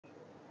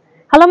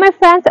Hello my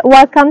friends,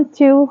 welcome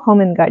to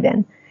Home and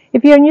Garden.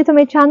 If you're new to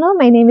my channel,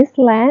 my name is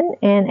Len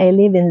and I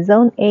live in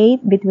Zone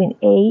 8 between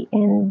A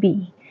and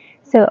B.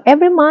 So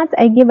every month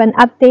I give an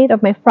update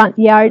of my front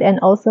yard and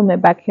also my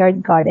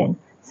backyard garden.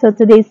 So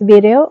today's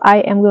video, I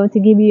am going to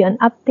give you an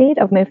update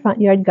of my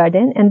front yard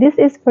garden, and this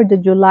is for the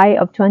July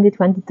of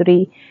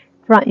 2023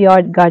 front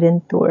yard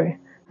garden tour.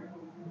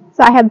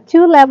 So I have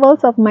two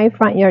levels of my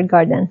front yard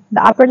garden,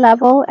 the upper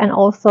level and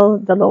also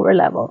the lower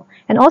level.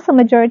 And also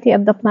majority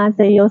of the plants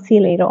that you'll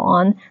see later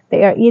on,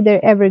 they are either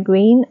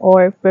evergreen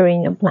or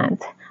perennial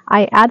plants.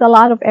 I add a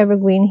lot of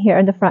evergreen here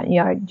in the front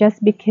yard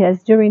just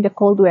because during the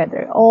cold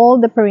weather, all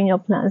the perennial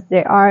plants,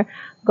 they are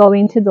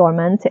going to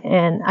dormant,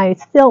 and I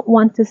still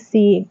want to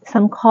see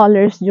some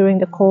colors during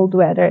the cold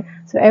weather.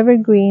 So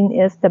evergreen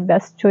is the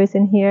best choice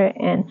in here,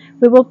 and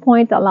we will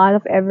point a lot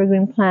of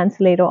evergreen plants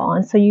later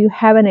on so you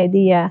have an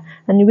idea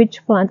on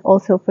which plant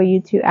also for you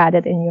to add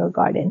it in your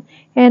garden.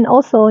 And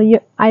also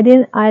I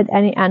didn't add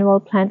any annual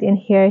plant in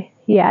here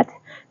yet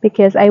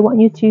because I want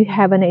you to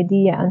have an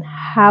idea on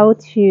how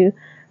to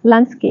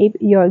landscape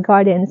your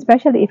garden,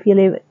 especially if you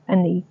live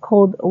in the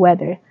cold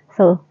weather.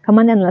 So come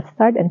on and let's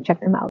start and check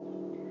them out.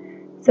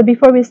 So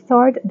before we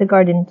start the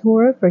garden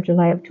tour for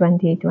July of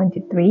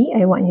 2023,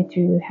 I want you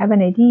to have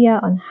an idea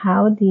on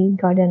how the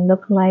garden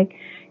look like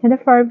in the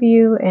far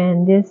view.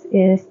 And this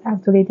is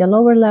actually the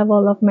lower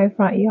level of my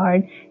front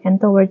yard,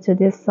 and towards to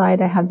this side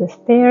I have the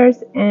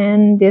stairs,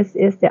 and this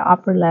is the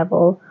upper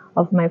level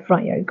of my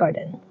front yard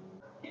garden.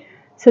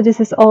 So this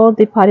is all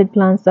the potted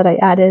plants that I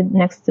added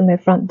next to my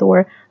front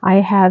door. I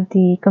have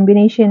the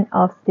combination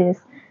of this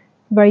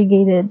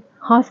variegated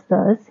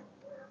hostas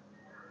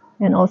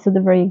and also the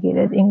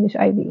variegated English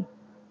ivy.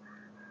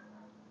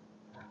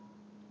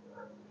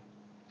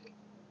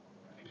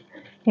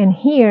 And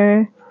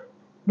here,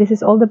 this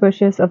is all the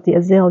bushes of the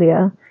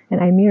azalea,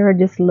 and I mirrored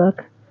this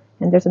look,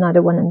 and there's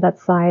another one on that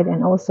side,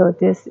 and also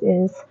this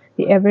is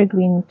the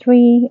evergreen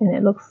tree, and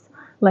it looks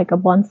like a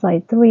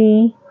bonsai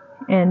tree,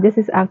 and this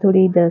is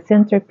actually the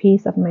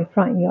centerpiece of my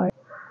front yard.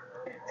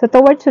 So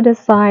towards to the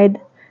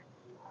side,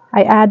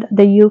 I add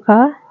the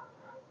yucca,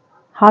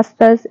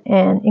 hostas,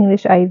 and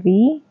English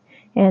ivy.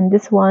 And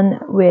this one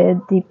with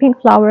the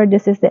pink flower,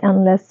 this is the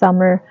endless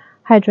summer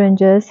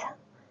hydrangeas.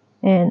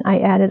 And I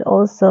added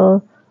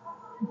also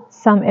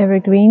some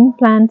evergreen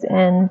plants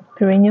and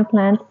perennial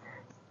plants,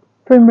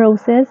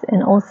 primroses,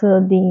 and also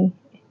the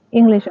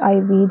English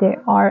ivy. They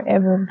are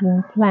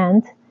evergreen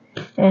plants.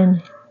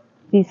 And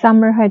the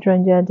summer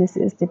hydrangea, this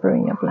is the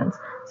perennial plants.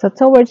 So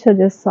towards to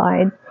this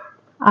side,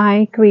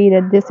 I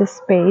created this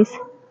space.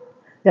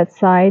 That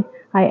side,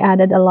 I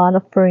added a lot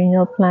of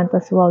perennial plants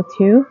as well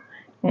too.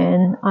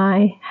 And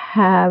I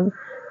have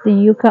the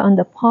yucca on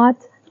the pot,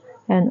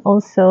 and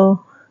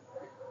also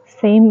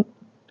same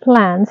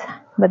plants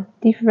but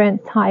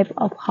different type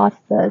of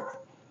hostas,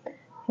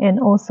 and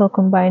also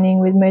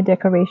combining with my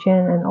decoration,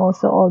 and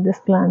also all these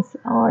plants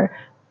are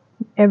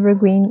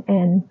evergreen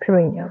and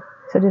perennial.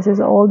 So this is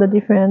all the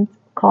different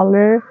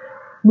color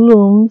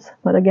blooms,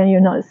 but again you're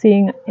not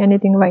seeing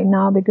anything right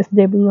now because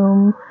they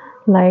bloom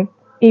like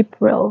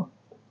April,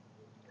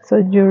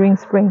 so during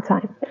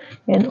springtime.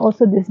 And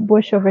also this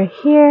bush over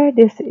here,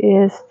 this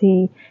is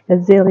the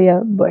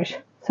azalea bush.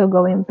 So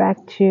going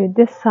back to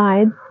this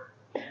side,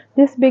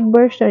 this big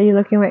bush that you're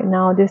looking right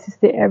now, this is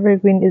the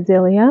evergreen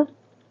azalea,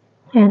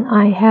 and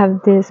I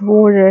have this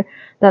border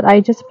that I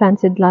just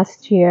planted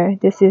last year.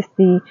 This is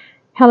the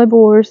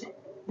Hellebores,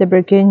 the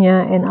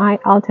Virginia, and I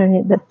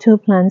alternate the two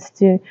plants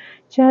to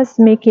just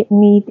make it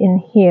neat in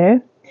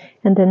here.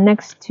 And then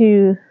next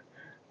to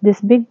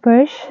this big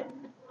bush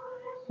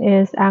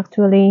is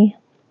actually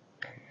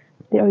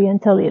the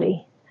oriental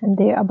lily, and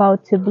they're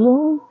about to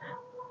bloom.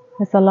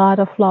 There's a lot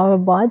of flower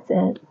buds,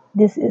 and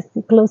this is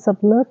the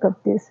close-up look of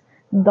this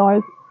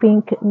dark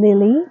pink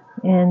lily.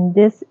 And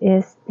this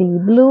is the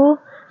blue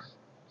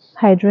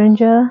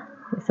hydrangea.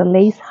 It's a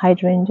lace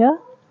hydrangea,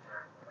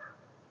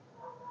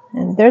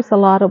 and there's a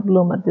lot of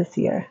bloom at this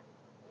year.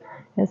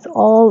 It's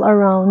all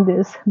around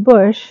this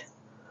bush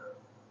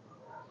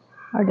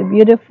are the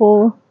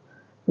beautiful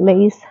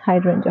lace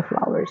hydrangea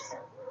flowers.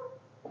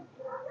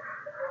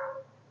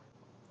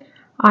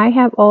 I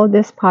have all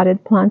these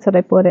potted plants that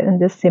I put it in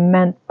this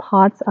cement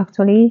pots.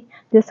 Actually,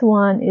 this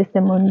one is the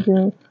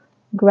mundu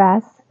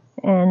grass,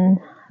 and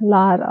a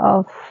lot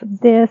of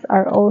these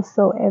are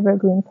also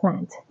evergreen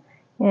plants.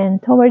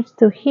 And towards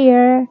to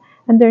here,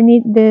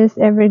 underneath this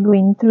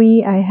evergreen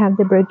tree, I have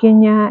the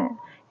Virginia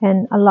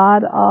and a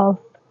lot of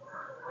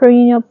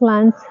perennial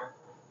plants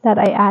that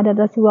I added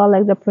as well,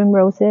 like the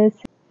primroses.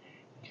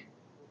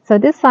 So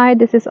this side,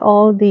 this is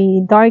all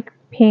the dark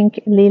pink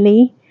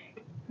lily,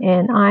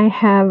 and I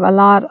have a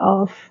lot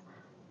of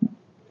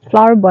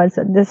flower buds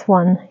at this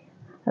one.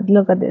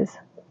 Look at this.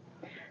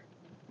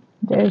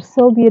 They're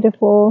so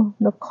beautiful.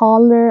 The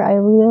color, I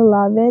really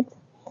love it.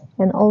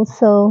 And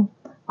also,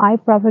 I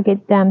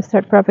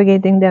start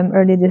propagating them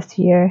early this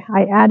year.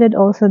 I added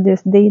also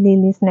this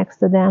daylilies next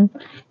to them.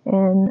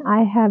 And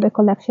I have a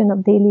collection of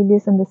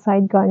daylilies on the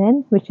side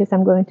garden, which is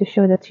I'm going to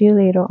show that to you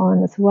later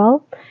on as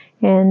well.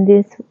 And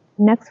this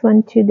next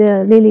one to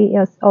the lily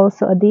is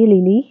also a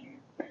daylily.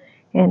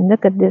 And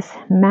look at this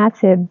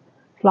massive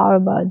flower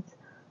buds.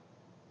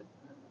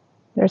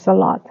 There's a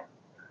lot.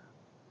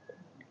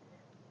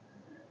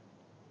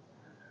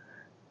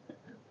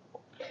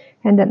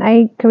 And then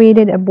I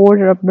created a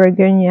border of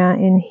begonia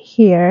in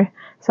here.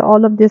 So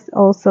all of this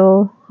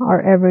also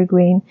are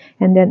evergreen.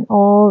 And then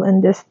all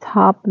in this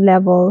top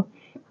level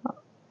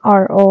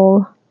are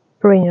all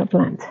perennial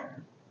plants.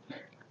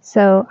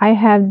 So I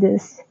have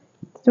this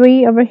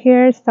tree over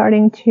here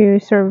starting to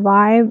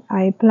survive.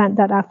 I plant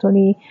that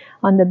actually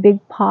on the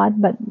big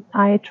pot, but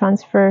I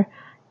transfer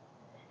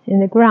in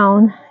the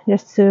ground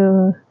just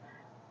to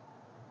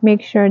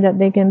make sure that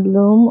they can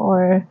bloom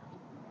or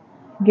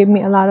give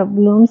me a lot of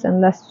blooms.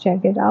 And let's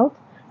check it out,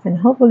 and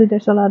hopefully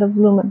there's a lot of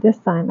bloom at this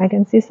time. I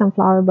can see some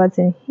flower buds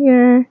in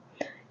here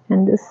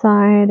and this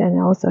side and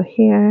also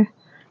here.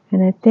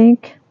 And I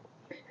think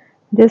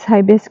this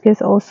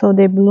hibiscus also,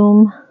 their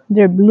bloom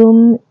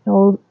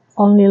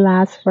only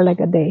lasts for like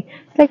a day.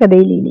 It's like a day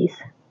lilies.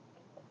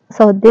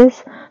 So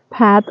this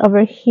path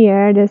over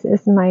here, this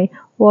is my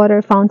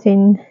water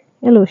fountain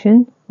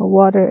illusion, or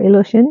water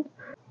illusion.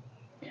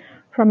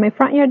 From my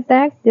front yard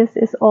deck, this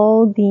is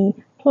all the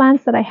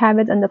plants that I have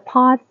it in the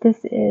pot. This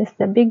is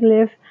the big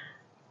leaf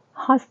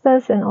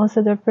hostas and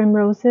also the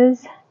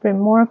primroses.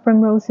 More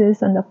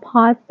primroses on the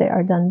pot. They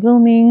are done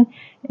blooming.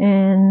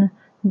 And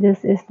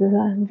this is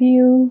the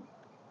view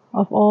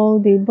of all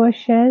the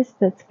bushes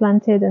that's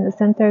planted in the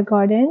center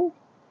garden.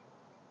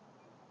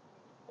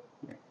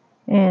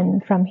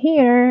 And from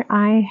here,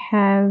 I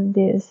have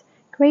this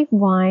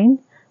grapevine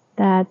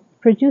that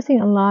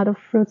producing a lot of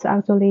fruits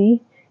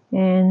actually.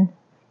 And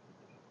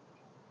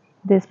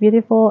this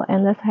beautiful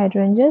endless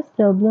hydrangeas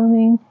still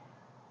blooming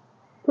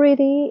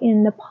pretty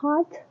in the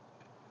pot.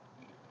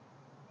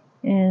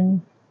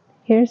 And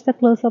here's the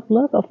close-up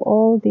look of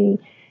all the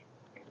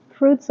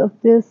fruits of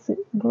these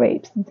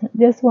grapes.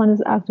 This one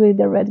is actually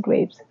the red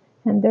grapes,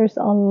 and there's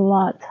a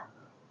lot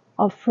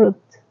of fruit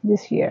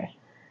this year.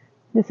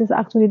 This is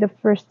actually the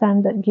first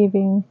time that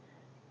giving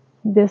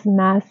this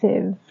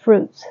massive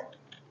fruits.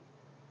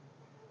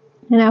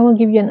 And I will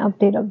give you an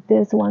update of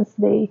this once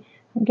they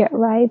get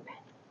ripe.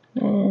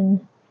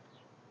 And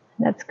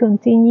let's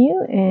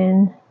continue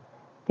and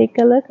take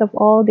a look of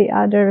all the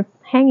other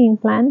hanging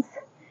plants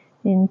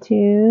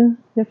into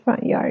the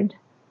front yard.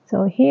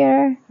 So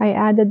here I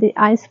added the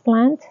ice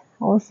plant,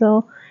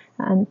 also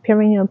a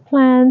perennial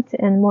plant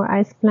and more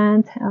ice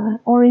plant,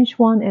 orange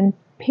one and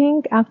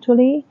pink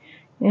actually.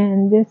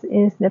 And this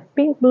is the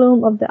pink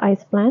bloom of the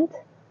ice plant.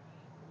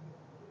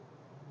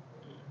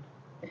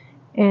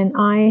 And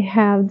I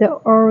have the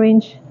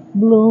orange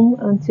bloom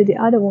onto the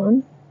other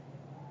one.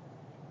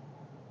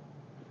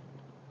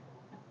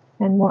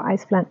 And more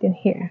ice plant in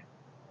here.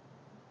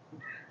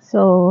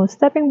 So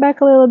stepping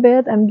back a little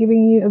bit, I'm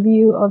giving you a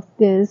view of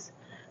this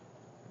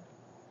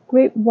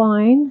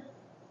grapevine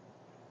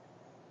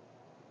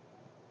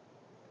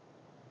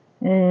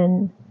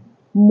and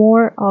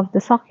more of the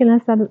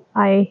succulents that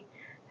I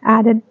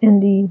added in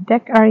the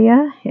deck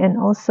area. And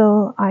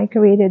also I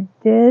created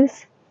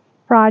this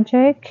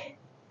project,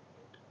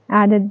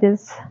 added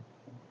this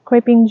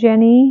creeping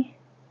jenny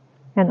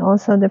and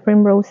also the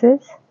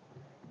primroses.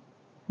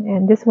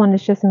 And this one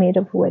is just made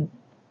of wood.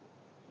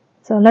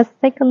 So let's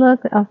take a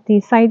look of the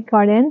side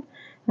garden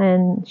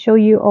and show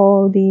you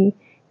all the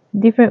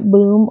different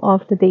bloom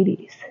of the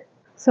daylilies.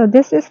 So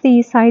this is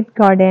the side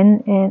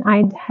garden, and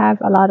I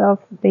have a lot of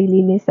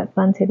daylilies that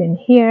planted in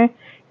here.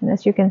 And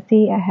as you can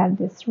see, I have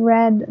this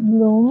red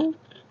bloom.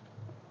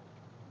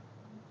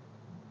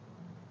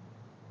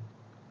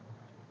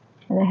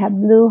 And I have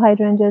blue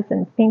hydrangeas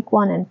and pink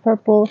one and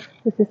purple.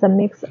 This is a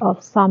mix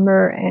of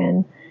summer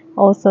and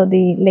also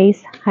the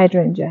lace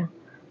hydrangea.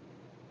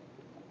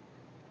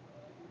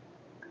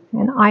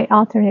 And I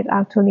alternate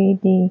actually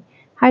the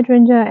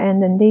hydrangea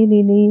and then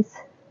daylilies.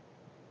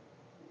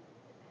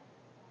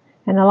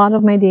 And a lot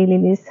of my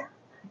daylilies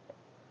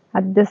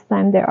at this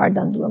time they are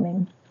done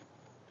blooming.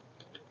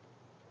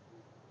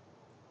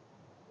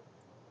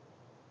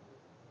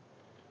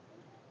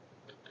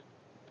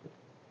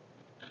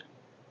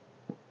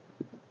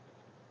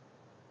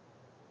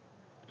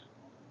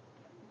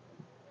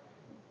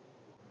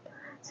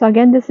 So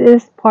again, this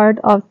is part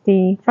of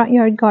the front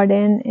yard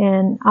garden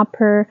and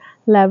upper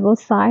level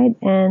side,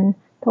 and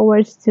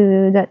towards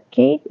to that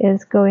gate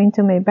is going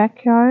to my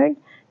backyard.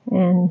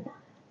 And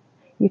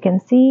you can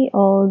see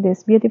all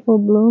these beautiful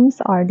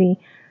blooms are the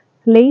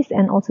lace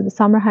and also the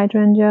summer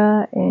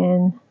hydrangea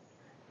and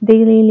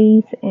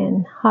daylilies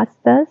and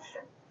hostas.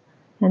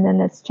 And then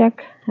let's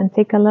check and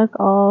take a look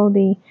all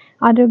the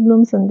other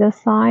blooms on this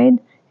side.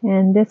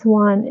 And this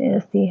one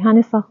is the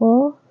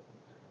honeysuckle.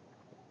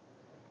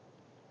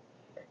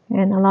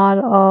 And a lot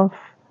of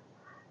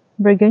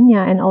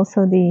begonia and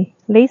also the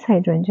lace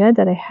hydrangea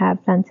that I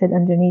have planted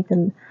underneath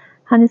the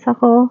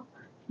honeysuckle.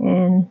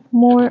 And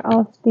more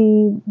of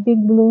the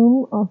big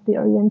bloom of the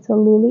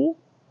oriental lily.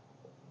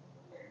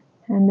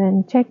 And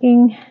then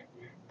checking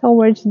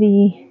towards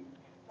the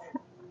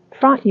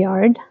front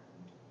yard,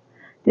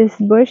 this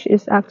bush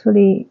is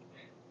actually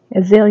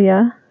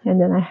azalea, and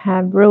then I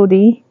have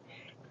rhodie,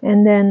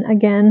 and then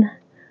again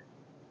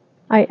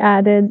I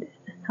added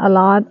a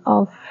lot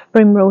of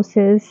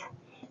primroses,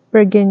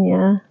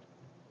 virginia,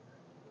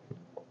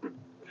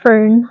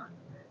 fern,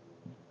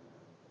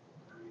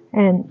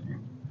 and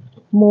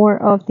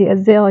more of the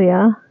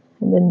azalea.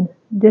 And then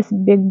these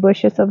big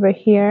bushes over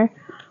here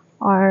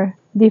are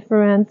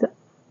different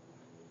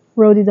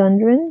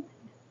rhododendron,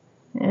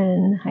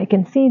 and I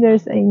can see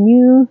there's a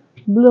new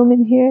bloom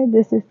in here.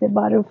 This is the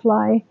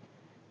butterfly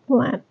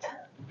plant.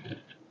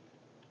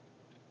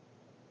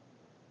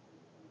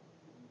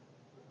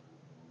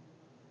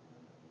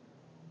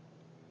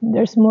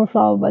 There's more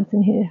flower buds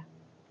in here.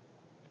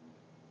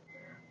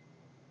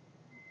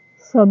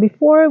 So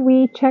before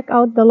we check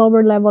out the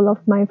lower level of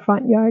my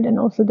front yard and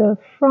also the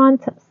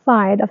front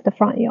side of the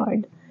front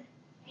yard,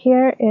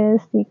 here is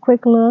the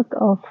quick look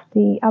of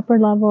the upper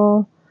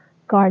level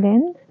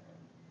garden.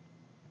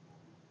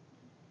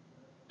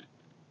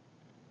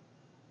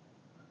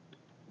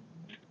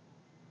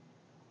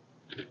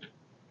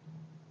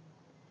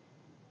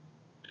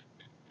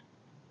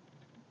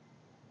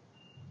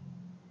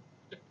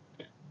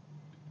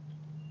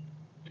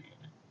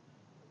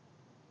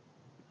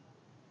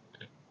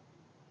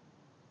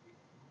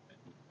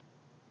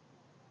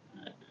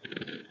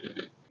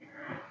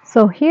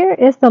 So here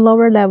is the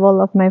lower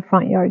level of my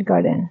front yard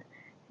garden,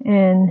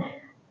 and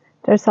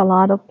there's a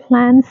lot of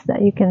plants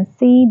that you can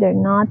see. They're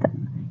not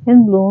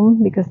in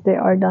bloom because they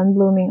are done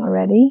blooming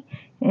already.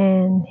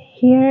 And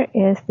here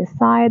is the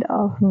side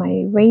of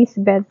my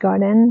raised bed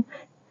garden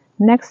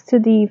next to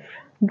the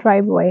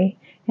driveway,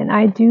 and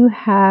I do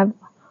have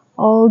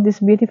all this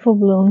beautiful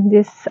bloom.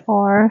 These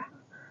are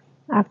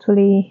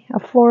actually a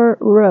 4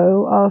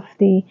 row of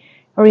the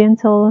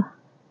oriental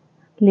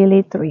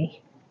lily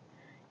tree,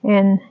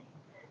 and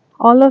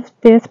all of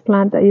this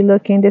plant that you're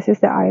looking, this is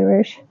the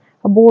Irish.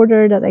 A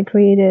border that I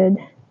created,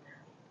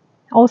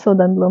 also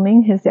done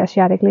blooming, is the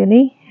Asiatic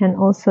lily, and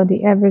also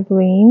the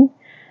evergreen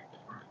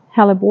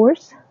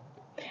Hellebores.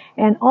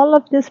 And all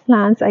of these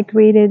plants I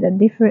created a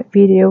different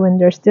video when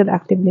they're still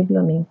actively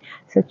blooming.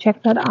 So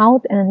check that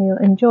out and you'll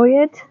enjoy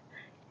it.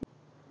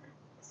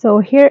 So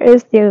here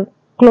is the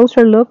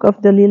closer look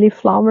of the lily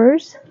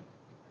flowers.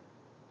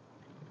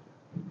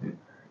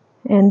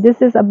 And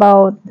this is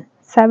about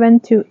 7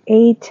 to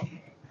 8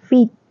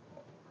 feet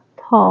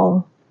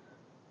tall.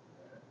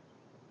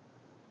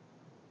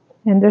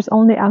 And there's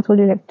only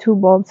actually like 2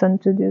 bulbs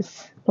onto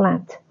this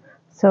plant.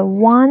 So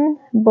one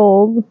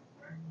bulb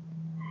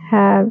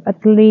have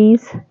at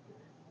least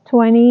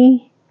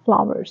 20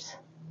 flowers.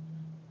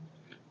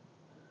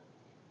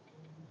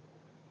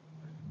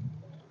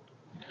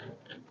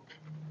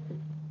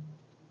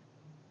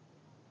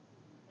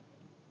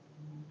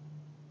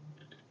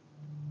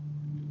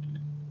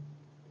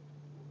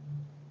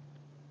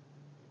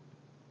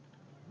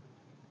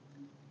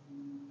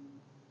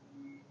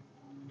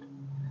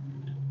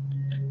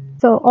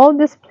 So all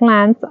these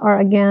plants are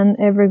again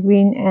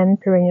evergreen and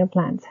perennial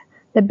plants.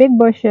 The big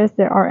bushes,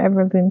 there are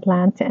evergreen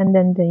plants, and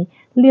then the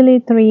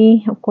lily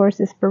tree, of course,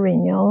 is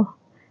perennial,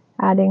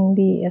 adding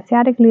the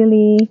Asiatic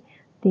lily,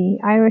 the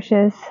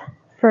Irishes,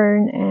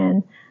 fern,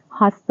 and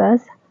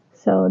hostas.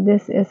 So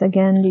this is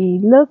again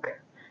the look,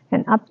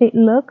 an update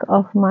look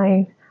of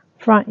my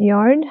front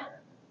yard.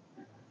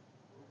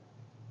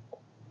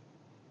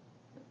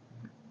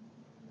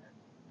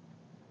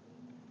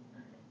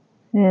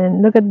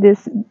 And look at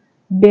this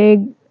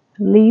big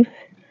leaf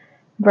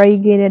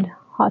variegated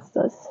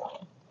hostas,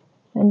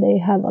 and they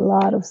have a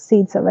lot of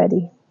seeds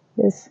already.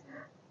 This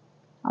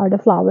are the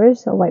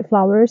flowers, or white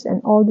flowers,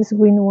 and all this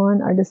green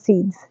one are the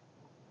seeds.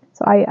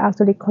 So I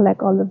actually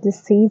collect all of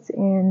these seeds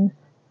and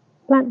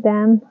plant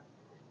them,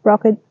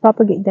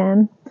 propagate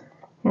them,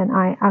 and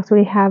I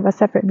actually have a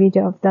separate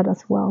video of that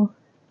as well.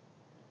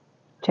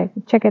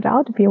 Check it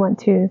out if you want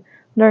to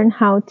learn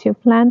how to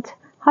plant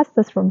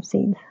hostas from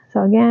seeds.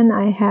 So again,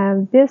 I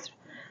have this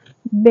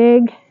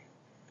big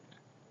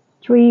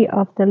tree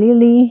of the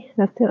lily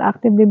that's still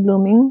actively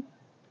blooming,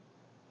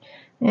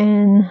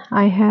 and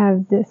I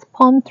have this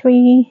palm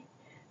tree,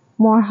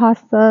 more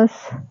hostas,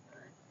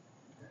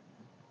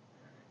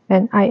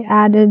 and I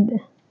added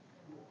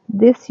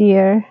this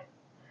year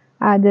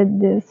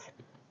this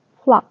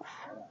phlox,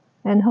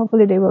 and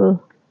hopefully they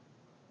will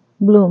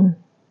bloom.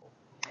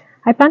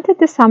 I planted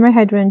this summer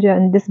hydrangea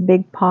in this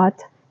big pot,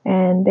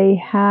 and they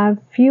have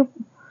few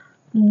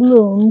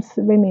blooms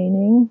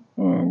remaining,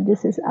 and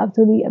this is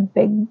actually a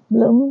big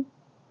bloom,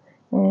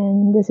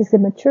 and this is the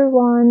mature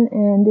one,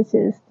 and this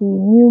is the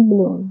new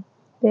bloom.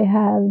 They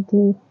have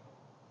the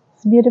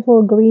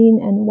beautiful green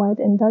and white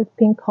and dark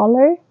pink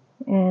color,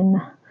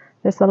 and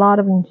there's a lot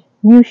of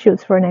new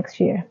shoots for next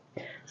year.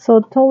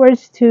 So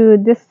towards to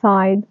this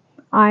side,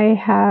 I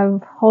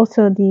have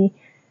also the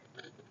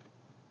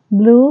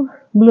blue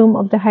bloom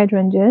of the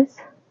hydrangeas,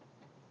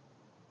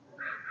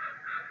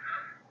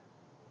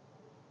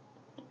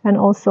 and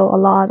also a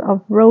lot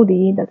of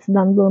rhodie that's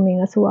done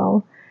blooming as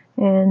well.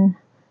 And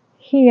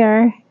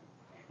here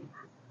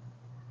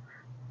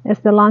is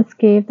the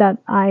landscape that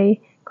I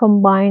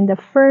combined the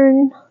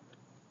fern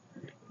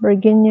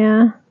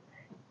Virginia,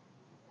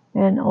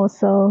 and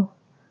also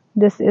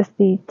this is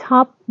the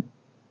top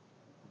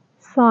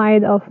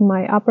side of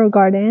my upper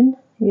garden.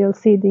 You'll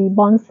see the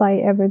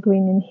bonsai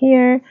evergreen in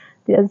here,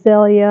 the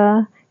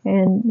azalea,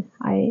 and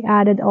I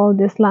added all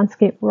these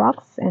landscape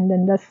rocks, and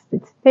then that's the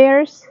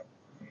stairs.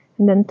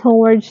 And then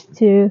towards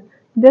to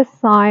this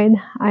side,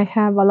 I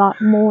have a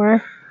lot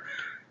more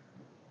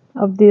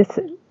of this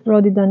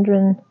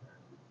rhododendron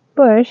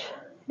bush,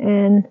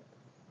 and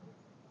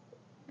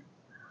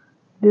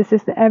this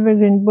is the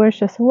evergreen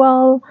bush as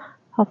well,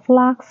 a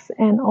flax,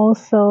 and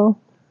also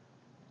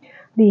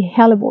the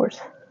hellebores.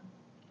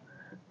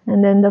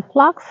 And then the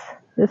flax,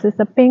 this is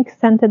the pink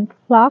scented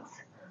flax.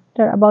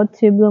 They're about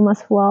to bloom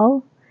as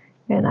well.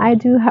 And I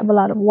do have a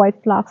lot of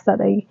white flax that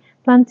I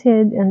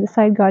planted in the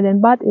side garden,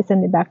 but it's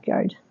in the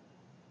backyard.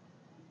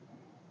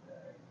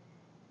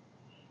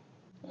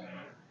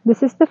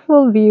 This is the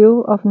full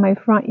view of my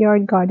front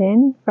yard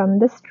garden from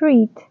the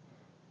street.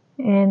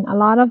 And a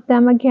lot of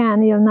them,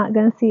 again, you're not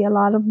going to see a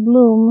lot of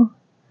bloom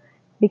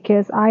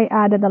because I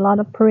added a lot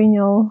of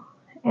perennial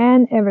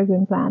and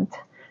evergreen plant.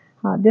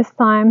 This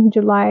time,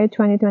 July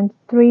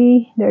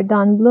 2023, they're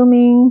done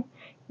blooming,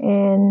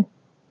 and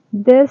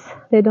this,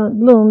 they don't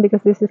bloom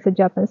because this is a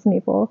Japanese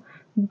maple.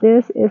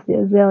 This is the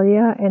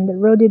azalea and the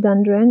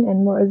rhododendron,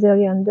 and more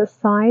azalea on this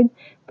side.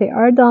 They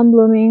are done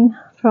blooming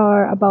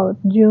for about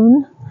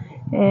June,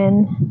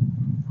 and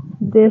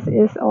this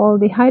is all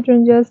the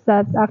hydrangeas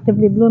that's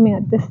actively blooming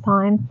at this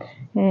time,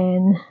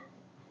 and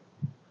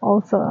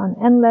also an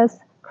endless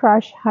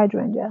crush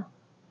hydrangea.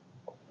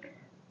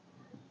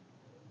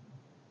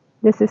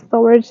 This is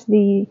towards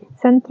the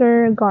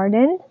center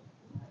garden,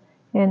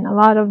 and a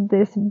lot of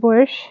this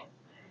bush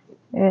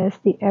is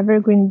the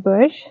evergreen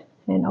bush,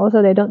 and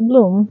also they don't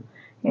bloom.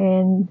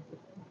 And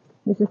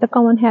this is the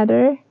common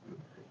heather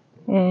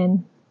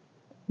and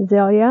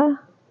azalea.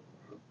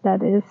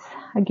 That is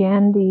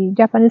again the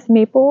Japanese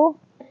maple,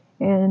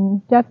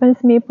 and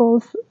Japanese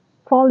maples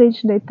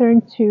foliage, they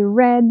turn to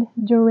red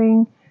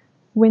during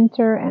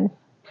winter and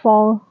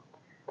fall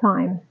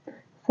time.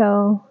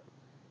 So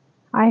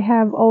I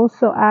have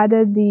also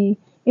added the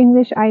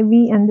English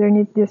ivy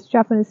underneath this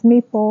Japanese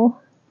maple,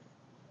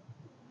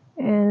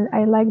 and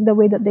I like the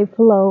way that they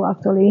flow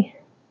actually.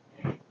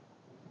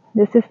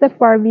 This is the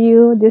far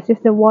view. This is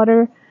the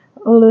water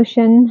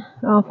illusion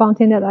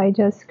fountain that I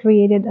just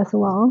created as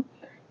well,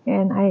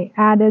 and I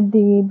added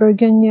the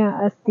Virginia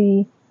as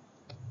the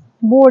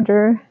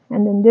border,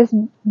 and then this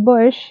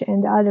bush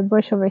and the other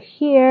bush over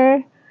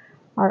here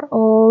are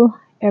all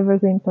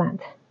evergreen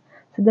plants.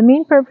 So the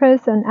main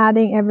purpose on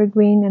adding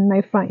evergreen in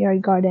my front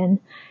yard garden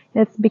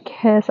is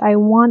because I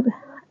want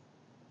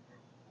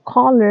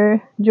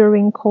color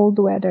during cold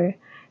weather,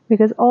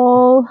 because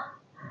all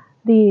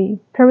the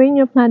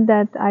perennial plant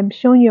that I've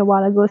shown you a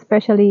while ago,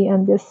 especially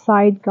in this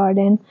side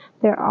garden,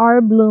 there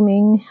are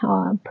blooming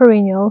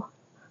perennial,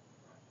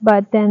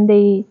 but then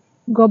they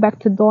go back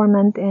to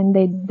dormant and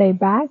they die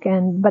back,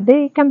 but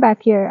they come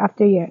back year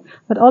after year.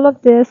 But all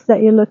of this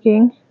that you're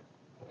looking,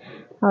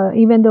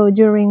 even though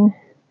during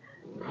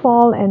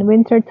fall and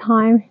winter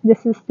time,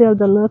 this is still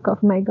the look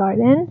of my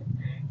garden.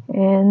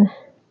 And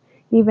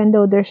even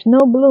though there's no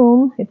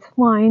bloom, it's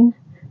fine,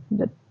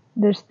 but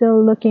they're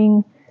still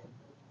looking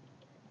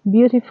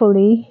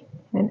beautifully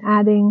and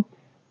adding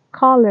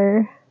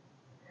color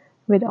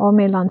with all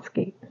my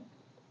landscape.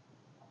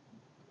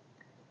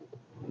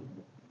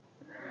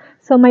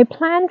 So my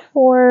plan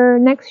for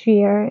next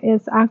year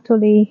is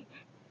actually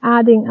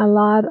adding a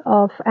lot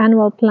of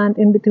annual plant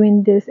in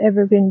between this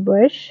evergreen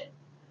bush,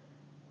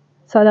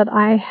 so that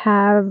I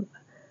have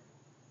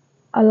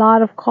a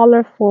lot of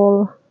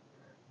colorful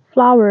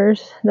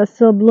flowers that's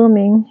still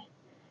blooming.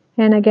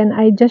 And again,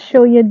 I just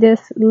show you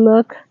this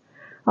look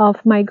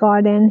of my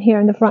garden here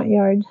in the front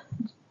yard.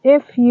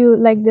 If you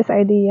like this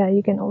idea,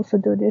 you can also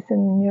do this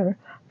in your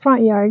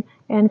front yard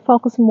and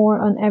focus more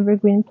on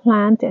evergreen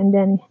plant, and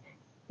then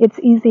it's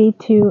easy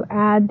to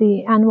add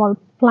the annual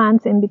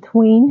plants in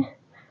between.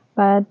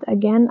 But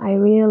again, I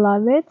really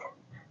love it.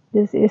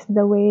 This is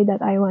the way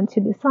that I want to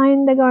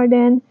design the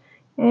garden,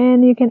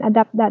 and you can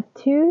adapt that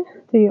too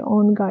to your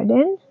own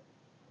garden.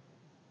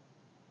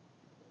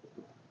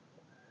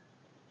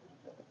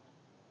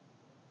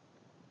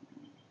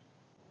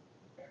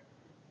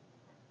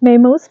 My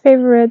most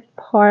favorite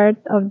part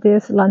of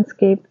this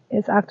landscape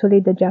is actually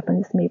the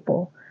Japanese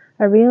maple.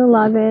 I really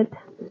love it.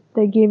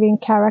 They're giving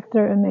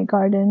character in my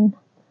garden,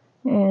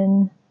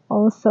 and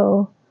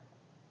also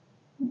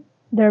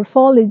their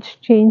foliage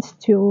changes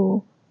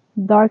to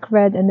dark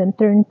red and then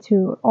turn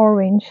to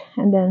orange,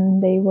 and then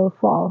they will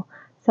fall.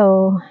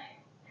 So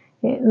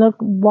it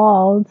looks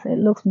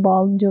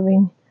bald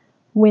during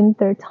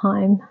winter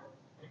time,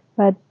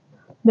 but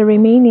the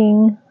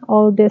remaining,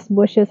 all these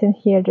bushes in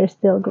here, they're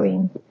still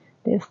green.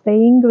 They're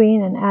staying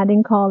green and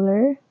adding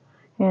color,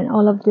 and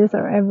all of these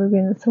are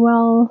evergreen as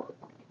well.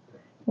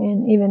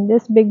 And even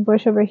this big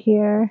bush over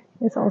here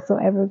is also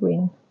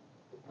evergreen.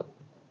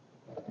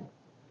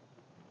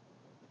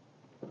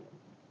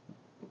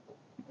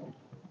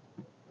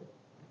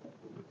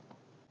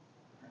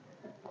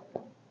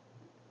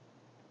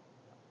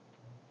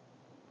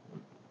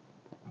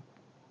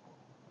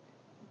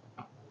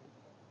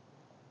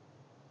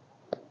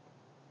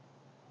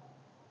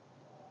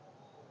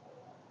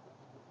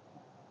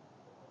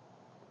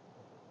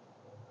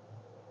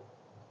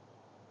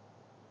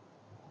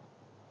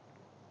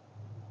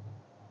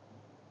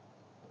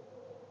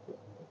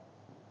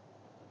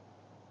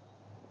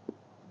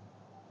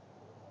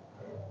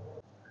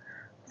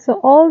 So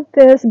all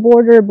these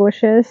border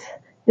bushes,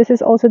 this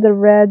is also the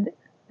red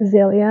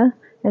azalea,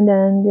 and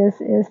then this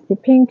is the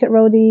pink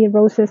rhodey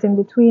roses in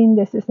between.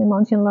 This is the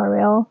mountain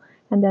laurel,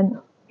 and then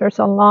there's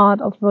a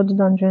lot of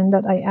rhododendron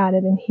that I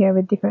added in here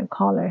with different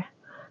color.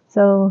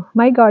 So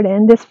my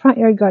garden, this front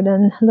yard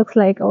garden, looks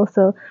like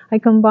also I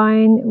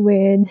combine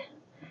with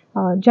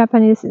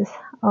Japanese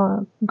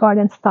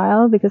garden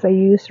style because I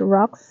use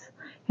rocks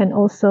and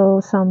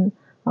also some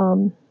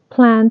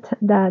plant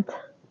that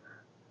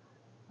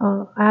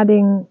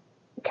adding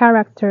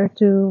character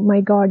to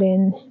my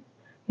garden.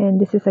 And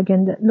this is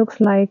again that looks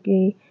like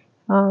a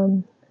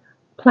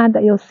plant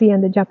that you'll see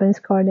in the Japanese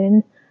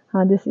garden.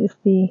 This is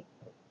the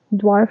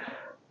dwarf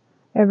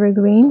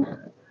evergreen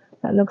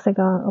that looks like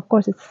a, of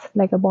course it's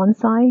like a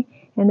bonsai.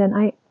 And then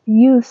I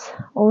use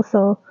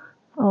also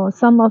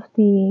some of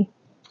the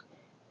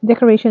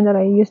decoration that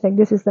I use, like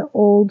this is the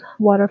old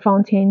water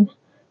fountain,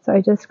 so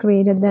I just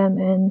created them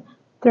and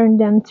turned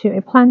them to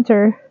a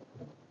planter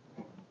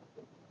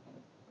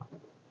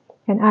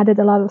and added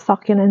a lot of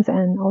succulents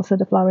and also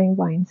the flowering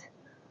vines.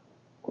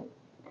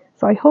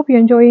 So I hope you're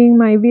enjoying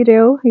my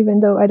video, even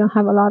though I don't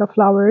have a lot of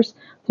flowers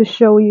to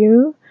show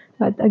you.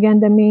 But again,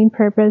 the main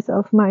purpose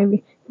of my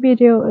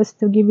video is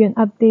to give you an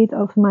update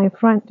of my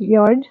front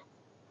yard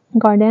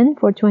garden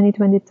for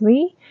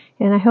 2023,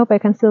 and I hope I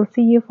can still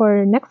see you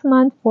for next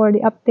month for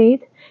the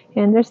update.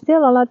 And there's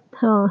still a lot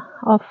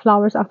of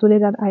flowers actually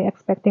that I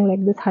expecting,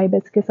 like this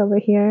hibiscus over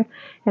here,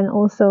 and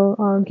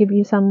also give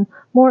you some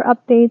more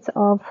updates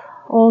of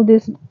all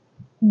this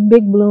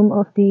big bloom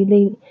of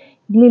the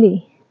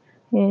lily.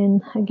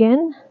 And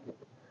again,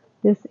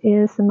 this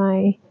is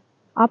my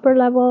upper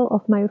level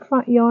of my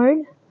front yard.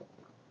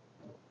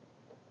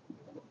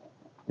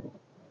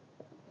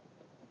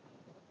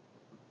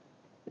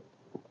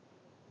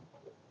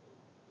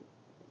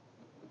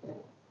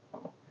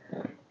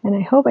 And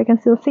I hope I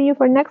can still see you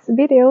for next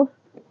video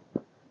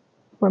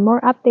for more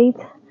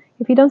updates.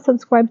 If you don't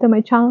subscribe to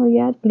my channel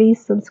yet,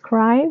 please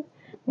subscribe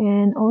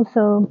and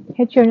also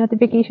hit your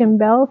notification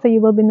bell so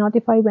you will be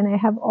notified when I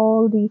have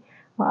all the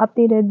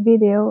updated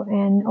video,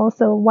 and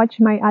also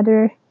watch my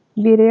other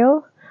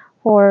video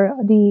for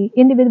the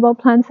individual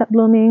plants that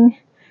blooming,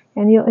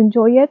 and you'll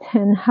enjoy it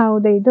and how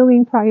they're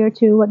doing prior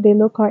to what they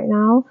look right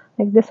now.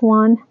 Like this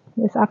one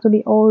is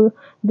actually all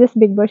this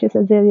big bush is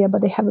azalea,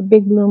 but they have a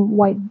big bloom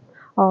white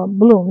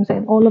blooms,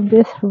 and all of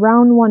this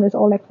round one is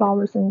all like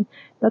flowers, and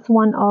that's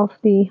one of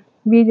the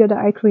video that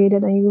I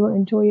created, and you will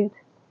enjoy it.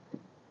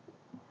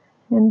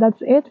 And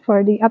that's it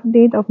for the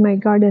update of my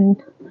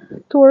garden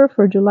tour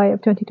for July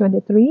of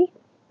 2023,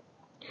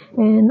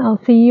 and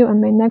I'll see you on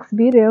my next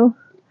video.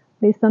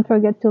 Please don't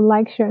forget to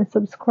like, share, and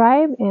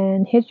subscribe,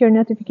 and hit your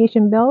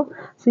notification bell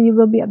so you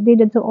will be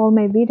updated to all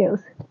my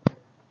videos.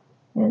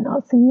 And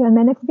I'll see you on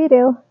my next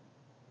video.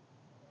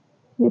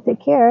 You take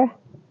care.